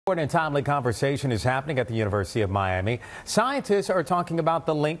And timely conversation is happening at the University of Miami. Scientists are talking about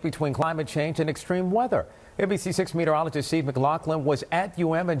the link between climate change and extreme weather. NBC6 meteorologist Steve McLaughlin was at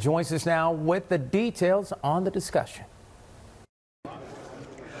UM and joins us now with the details on the discussion.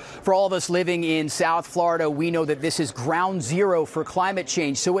 For all of us living in South Florida, we know that this is ground zero for climate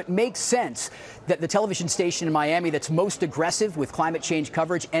change. So it makes sense that the television station in Miami that's most aggressive with climate change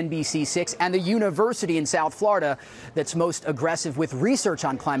coverage, NBC6, and the university in South Florida that's most aggressive with research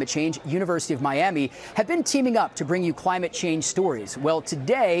on climate change, University of Miami, have been teaming up to bring you climate change stories. Well,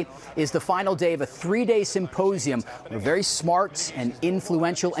 today is the final day of a 3-day symposium where very smart and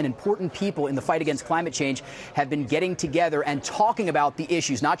influential and important people in the fight against climate change have been getting together and talking about the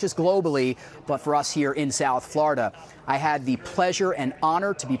issues, not just globally, but for us here in South Florida. I had the pleasure and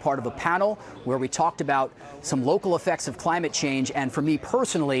honor to be part of a panel where we talked about some local effects of climate change and, for me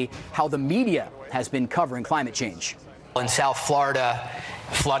personally, how the media has been covering climate change. In South Florida,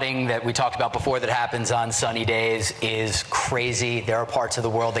 flooding that we talked about before that happens on sunny days is crazy. There are parts of the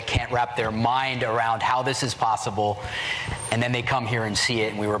world that can't wrap their mind around how this is possible, and then they come here and see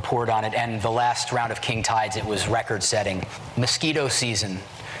it, and we report on it. And the last round of king tides, it was record-setting. Mosquito season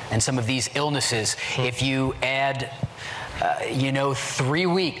and some of these illnesses, if you add 3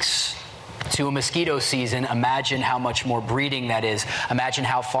 weeks to a mosquito season, imagine how much more breeding that is. Imagine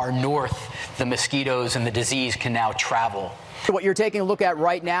how far north the mosquitoes and the disease can now travel. What you're taking a look at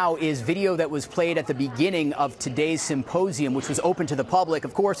right now is video that was played at the beginning of today's symposium, which was open to the public.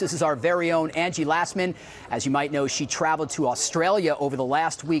 Of course, this is our very own Angie Lastman. As you might know, she traveled to Australia over the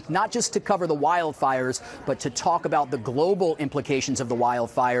last week, not just to cover the wildfires, but to talk about the global implications of the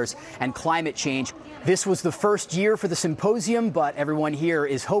wildfires and climate change. This was the first year for the symposium, but everyone here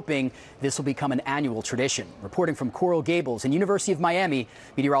is hoping this will become an annual tradition. Reporting from Coral Gables and University of Miami,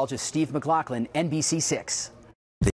 meteorologist Steve McLaughlin, NBC6.